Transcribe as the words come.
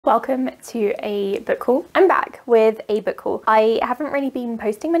Welcome to a book haul. I'm back with a book haul. I haven't really been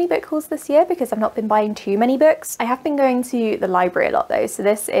posting many book hauls this year because I've not been buying too many books. I have been going to the library a lot though, so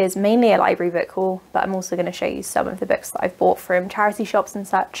this is mainly a library book haul, but I'm also going to show you some of the books that I've bought from charity shops and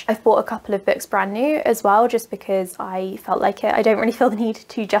such. I've bought a couple of books brand new as well, just because I felt like it. I don't really feel the need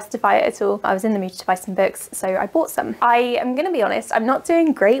to justify it at all. I was in the mood to buy some books, so I bought some. I am going to be honest, I'm not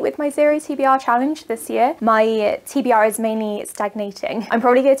doing great with my zero TBR challenge this year. My TBR is mainly stagnating. I'm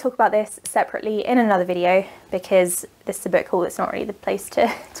probably going to talk about this separately in another video because this is a book haul. It's not really the place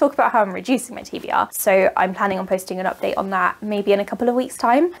to talk about how I'm reducing my TBR. So I'm planning on posting an update on that maybe in a couple of weeks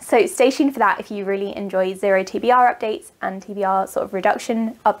time. So stay tuned for that if you really enjoy zero TBR updates and TBR sort of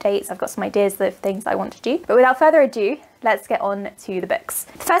reduction updates. I've got some ideas of things I want to do. But without further ado, let's get on to the books.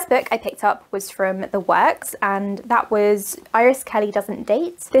 The first book I picked up was from The Works, and that was Iris Kelly Doesn't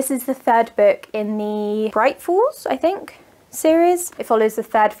Date. This is the third book in the Bright Falls, I think, series. It follows the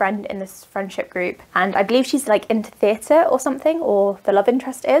third friend in this friendship group, and I believe she's like into theatre or something, or the love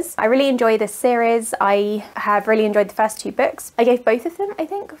interest is. I really enjoy this series. I have really enjoyed the first two books. I gave both of them, I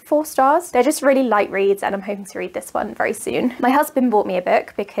think, 4 stars. They're just really light reads, and I'm hoping to read this one very soon. My husband bought me a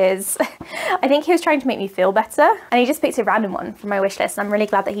book because I think he was trying to make me feel better, and he just picked a random one from my wish list, and I'm really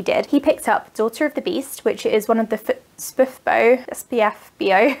glad that he did. He picked up Daughter of the Beast, which is one of the SPFBO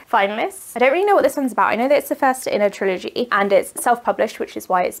Finalists. I don't really know what this one's about. I know that it's the first in a trilogy, and it's self-published, which is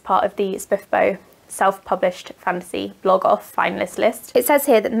why it's part of the SPFBO self-published fantasy blog off finalist list. It says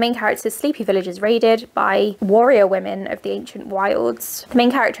here that the main character's sleepy village is raided by warrior women of the ancient wilds. The main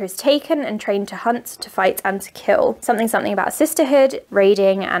character is taken and trained to hunt, to fight, and to kill. Something about sisterhood,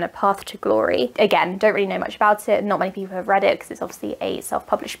 raiding, and a path to glory. Again, don't really know much about it. Not many people have read it because it's obviously a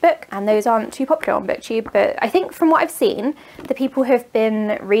self-published book, and those aren't too popular on Booktube, but I think from what I've seen, the people who have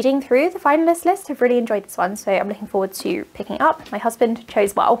been reading through the finalist list have really enjoyed this one, so I'm looking forward to picking it up. My husband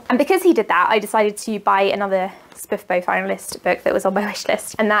chose well. And because he did that, I decided to buy another SPFBO finalist book that was on my wish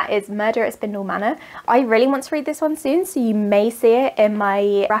list, and that is Murder at Spindle Manor. I really want to read this one soon, so you may see it in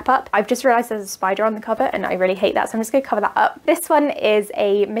my wrap up. I've just realised there's a spider on the cover and I really hate that, so I'm just going to cover that up. This one is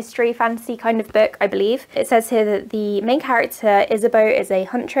a mystery fantasy kind of book, I believe. It says here that the main character, Isabeau, is a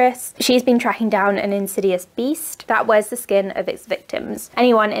huntress. She's been tracking down an insidious beast that wears the skin of its victims.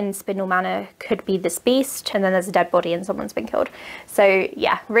 Anyone in Spindle Manor could be this beast, and then there's a dead body and someone's been killed. So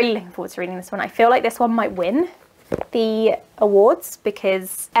yeah, really looking forward to reading this one. I feel like this one might win the awards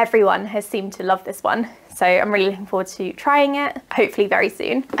because everyone has seemed to love this one, so I'm really looking forward to trying it, hopefully very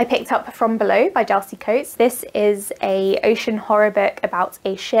soon. I picked up From Below by Darcy Coates. This is a ocean horror book about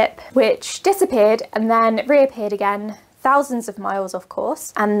a ship which disappeared and then reappeared again thousands of miles off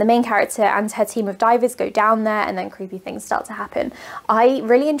course, and the main character and her team of divers go down there, and then creepy things start to happen. I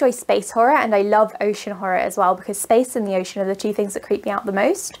really enjoy space horror, and I love ocean horror as well, because space and the ocean are the two things that creep me out the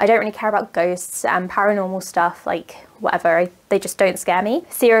most. I don't really care about ghosts and paranormal stuff, like whatever, they just don't scare me.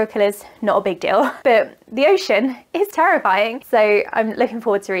 Serial killers, not a big deal, but the ocean is terrifying. So I'm looking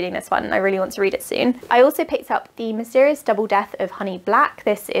forward to reading this one. I really want to read it soon. I also picked up The Mysterious Double Death of Honey Black.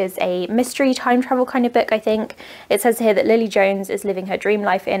 This is a mystery time travel kind of book, I think. It says here that Lily Jones is living her dream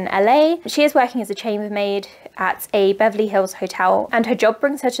life in LA. She is working as a chambermaid at a Beverly Hills hotel, and her job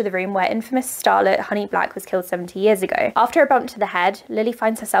brings her to the room where infamous starlet Honey Black was killed 70 years ago. After a bump to the head, Lily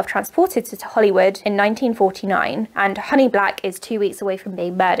finds herself transported to Hollywood in 1949, and Honey Black is 2 weeks away from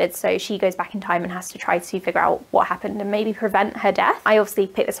being murdered, so she goes back in time and has to try to figure out what happened and maybe prevent her death. I obviously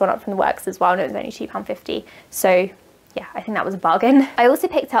picked this one up from The Works as well, and it was only £2.50, so yeah, I think that was a bargain. I also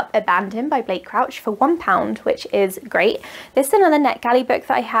picked up Abandon by Blake Crouch for £1, which is great. This is another NetGalley book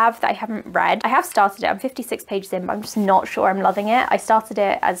that I haven't read. I have started it, I'm 56 pages in, but I'm just not sure I'm loving it. I started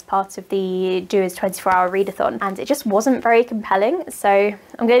it as part of the Doers 24-hour readathon, and it just wasn't very compelling, so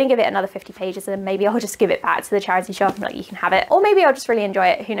I'm going to give it another 50 pages, and then maybe I'll just give it back to the charity shop and be like, you can have it. Or maybe I'll just really enjoy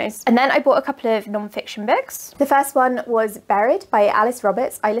it, who knows. And then I bought a couple of non-fiction books. The first one was Buried by Alice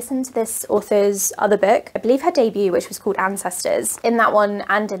Roberts. I listened to this author's other book, I believe her debut, which was called Ancestors. In that one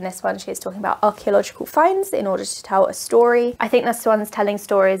and in this one, she is talking about archaeological finds in order to tell a story. I think this one's telling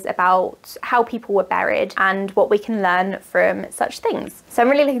stories about how people were buried and what we can learn from such things. So I'm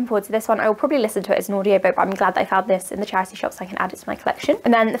really looking forward to this one. I will probably listen to it as an audiobook, but I'm glad that I found this in the charity shop so I can add it to my collection.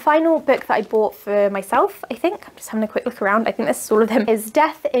 And then the final book that I bought for myself, I think, I'm just having a quick look around, I think this is all of them, is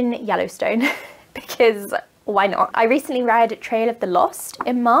Death in Yellowstone because why not? I recently read Trail of the Lost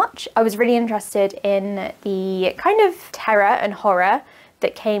in March. I was really interested in the kind of terror and horror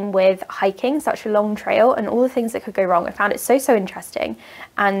that came with hiking such a long trail and all the things that could go wrong. I found it so interesting,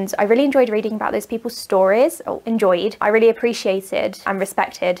 and I really enjoyed reading about those people's stories. I really appreciated and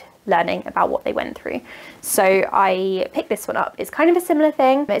respected learning about what they went through. So I picked this one up. It's kind of a similar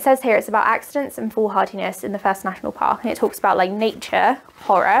thing. It says here it's about accidents and foolhardiness in the First National Park, and it talks about like nature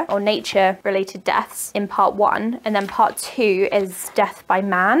horror or nature related deaths in part 1, and then part 2 is death by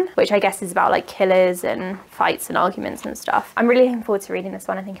man, which I guess is about like killers and fights and arguments and stuff. I'm really looking forward to reading this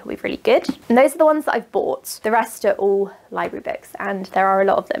one. I think it'll be really good. And those are the ones that I've bought. The rest are all library books, and there are a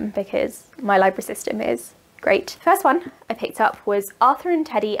lot of them because my library system is great. First one I picked up was Arthur and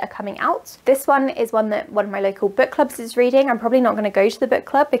Teddy Are Coming Out. This one is one that one of my local book clubs is reading. I'm probably not going to go to the book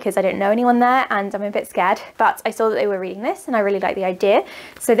club because I don't know anyone there and I'm a bit scared, but I saw that they were reading this and I really like the idea.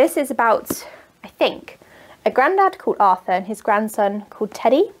 So this is about, I think, a granddad called Arthur and his grandson called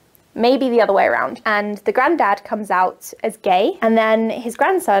Teddy. Maybe the other way around. And the granddad comes out as gay, and then his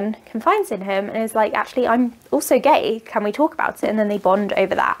grandson confides in him and is like, actually, I'm also gay. Can we talk about it? And then they bond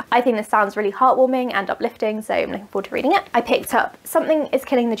over that. I think this sounds really heartwarming and uplifting, so I'm looking forward to reading it. I picked up Something is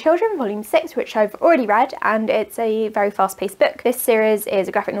Killing the Children, volume 6, which I've already read, and it's a very fast-paced book. This series is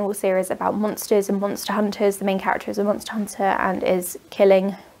a graphic novel series about monsters and monster hunters. The main character is a monster hunter and is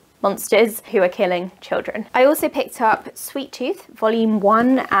killing monsters who are killing children. I also picked up Sweet Tooth, volume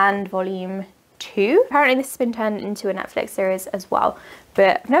 1 and volume 2. Apparently this has been turned into a Netflix series as well,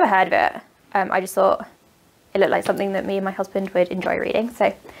 but I've never heard of it. I just thought it looked like something that me and my husband would enjoy reading,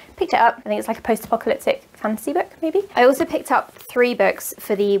 so picked it up. I think it's like a post-apocalyptic fantasy book, maybe. I also picked up 3 books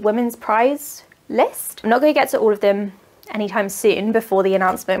for the Women's Prize list. I'm not going to get to all of them anytime soon before the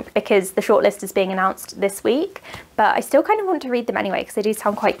announcement because the shortlist is being announced this week, but I still kind of want to read them anyway because they do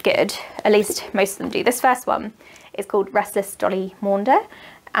sound quite good. At least most of them do. This first one is called Restless Dolly Maunder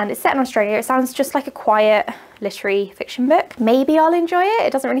and it's set in Australia. It sounds just like a quiet literary fiction book. Maybe I'll enjoy it.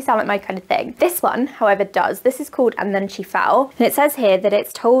 It doesn't really sound like my kind of thing. This one, however, does. This is called And Then She Fell, and it says here that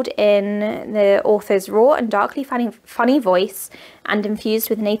it's told in the author's raw and darkly funny voice and infused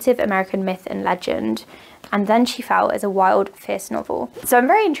with Native American myth and legend. And Then She Fell is a wild, fierce novel. So I'm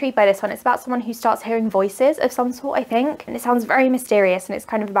very intrigued by this one. It's about someone who starts hearing voices of some sort, I think. And it sounds very mysterious and it's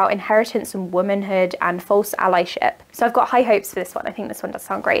kind of about inheritance and womanhood and false allyship. So I've got high hopes for this one. I think this one does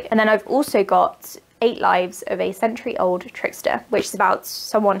sound great. And then I've also got 8 Lives of a Century-Old Trickster, which is about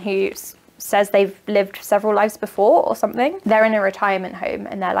someone who says they've lived several lives before or something. They're in a retirement home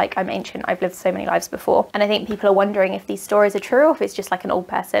and they're like, I'm ancient, I've lived so many lives before. And I think people are wondering if these stories are true or if it's just like an old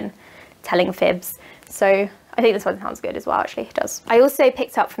person telling fibs. So I think this one sounds good as well, actually, it does. I also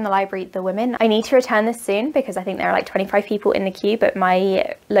picked up from the library The Women. I need to return this soon because I think there are like 25 people in the queue, but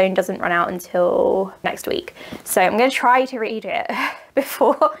my loan doesn't run out until next week. So I'm going to try to read it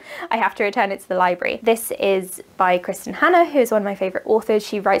before I have to return it to the library. This is by Kristen Hanna, who is one of my favourite authors.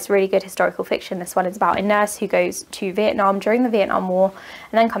 She writes really good historical fiction. This one is about a nurse who goes to Vietnam during the Vietnam War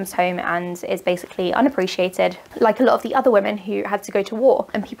and then comes home and is basically unappreciated, like a lot of the other women who had to go to war.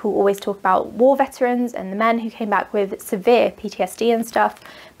 And people always talk about war veterans and the men who came back with severe PTSD and stuff,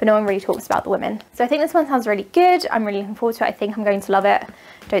 but no one really talks about the women. So I think this one sounds really good. I'm really looking forward to it. I think I'm going to love it.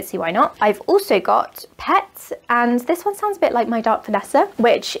 Don't see why not. I've also got Pets, and this one sounds a bit like My Dark Vanessa,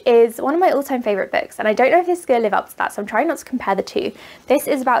 which is one of my all-time favourite books, and I don't know if this is going to live up to that, so I'm trying not to compare the two. This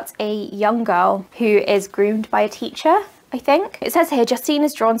is about a young girl who is groomed by a teacher, I think. It says here, Justine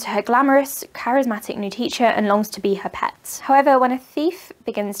is drawn to her glamorous, charismatic new teacher and longs to be her pet. However, when a thief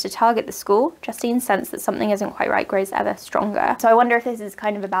begins to target the school, Justine's sense that something isn't quite right grows ever stronger. So I wonder if this is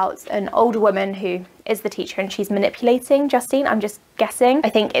kind of about an older woman who is the teacher and she's manipulating Justine. I'm just guessing. I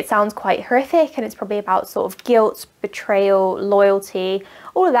think it sounds quite horrific and it's probably about sort of guilt, betrayal, loyalty,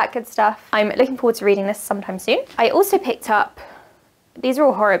 all of that good stuff. I'm looking forward to reading this sometime soon. I also picked up, these are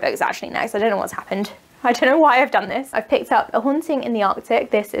all horror books actually next. I don't know what's happened. I don't know why I've done this. I've picked up A Haunting in the Arctic.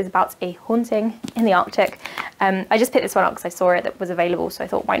 This is about a haunting in the Arctic. I just picked this one up because I saw it that was available, so I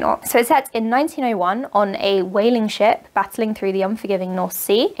thought, why not? So it's set in 1901 on a whaling ship battling through the unforgiving North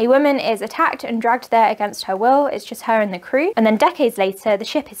Sea. A woman is attacked and dragged there against her will. It's just her and the crew. And then decades later, the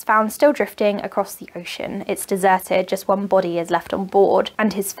ship is found still drifting across the ocean. It's deserted, just one body is left on board.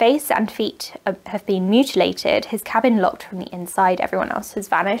 And his face and feet have been mutilated, his cabin locked from the inside, everyone else has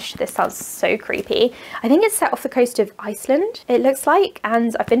vanished. This sounds so creepy. I think it's set off the coast of Iceland, it looks like,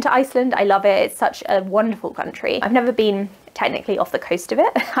 and I've been to Iceland. I love it. It's such a wonderful country. I've never been technically off the coast of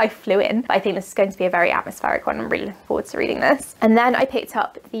it. I flew in, but I think this is going to be a very atmospheric one. I'm really looking forward to reading this. And then I picked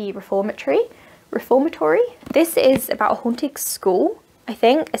up The Reformatory. This is about a haunted school, I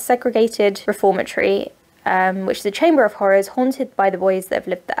think, a segregated reformatory, which is a chamber of horrors haunted by the boys that have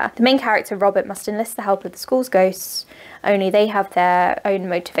lived there. The main character, Robert, must enlist the help of the school's ghosts only they have their own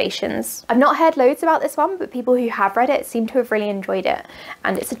motivations. I've not heard loads about this one, but people who have read it seem to have really enjoyed it,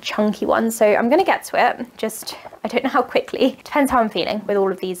 and it's a chunky one, so I'm gonna get to it, just I don't know how quickly. Depends how I'm feeling with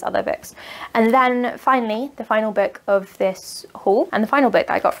all of these other books. And then finally, the final book of this haul, and the final book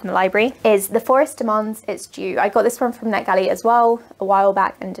I got from the library, is The Forest Demands Its Due. I got this one from NetGalley as well a while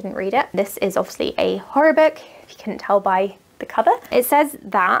back and didn't read it. This is obviously a horror book, if you couldn't tell by the cover. It says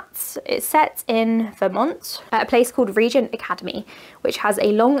that it's set in Vermont at a place called Regent Academy, which has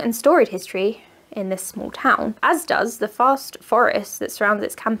a long and storied history in this small town, as does the vast forest that surrounds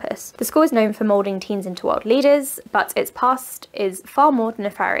its campus. The school is known for moulding teens into world leaders, but its past is far more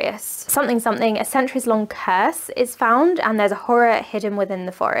nefarious. Something, a centuries-long curse is found, and there's a horror hidden within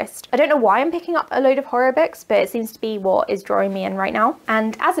the forest. I don't know why I'm picking up a load of horror books, but it seems to be what is drawing me in right now.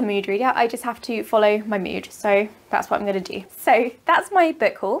 And as a mood reader, I just have to follow my mood, so that's what I'm gonna do. So that's my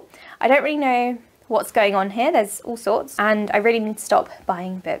book haul. I don't really know what's going on here, there's all sorts, and I really need to stop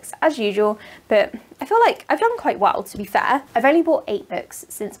buying books as usual, but I feel like I've done quite well, to be fair. I've only bought 8 books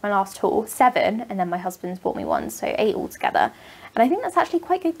since my last haul, 7, and then my husband's bought me 1, so 8 altogether. And I think that's actually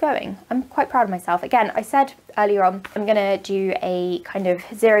quite good going. I'm quite proud of myself. Again, I said earlier on, I'm gonna do a kind of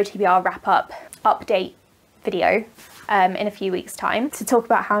zero TBR wrap up update video in a few weeks' time to talk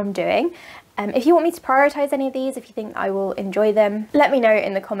about how I'm doing. If you want me to prioritise any of these, if you think I will enjoy them, let me know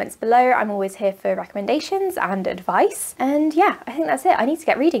in the comments below. I'm always here for recommendations and advice. And yeah, I think that's it. I need to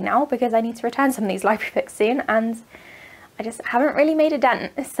get reading now because I need to return some of these library books soon, and I just haven't really made a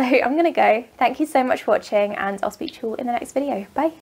dent. So I'm gonna go. Thank you so much for watching, and I'll speak to you all in the next video. Bye.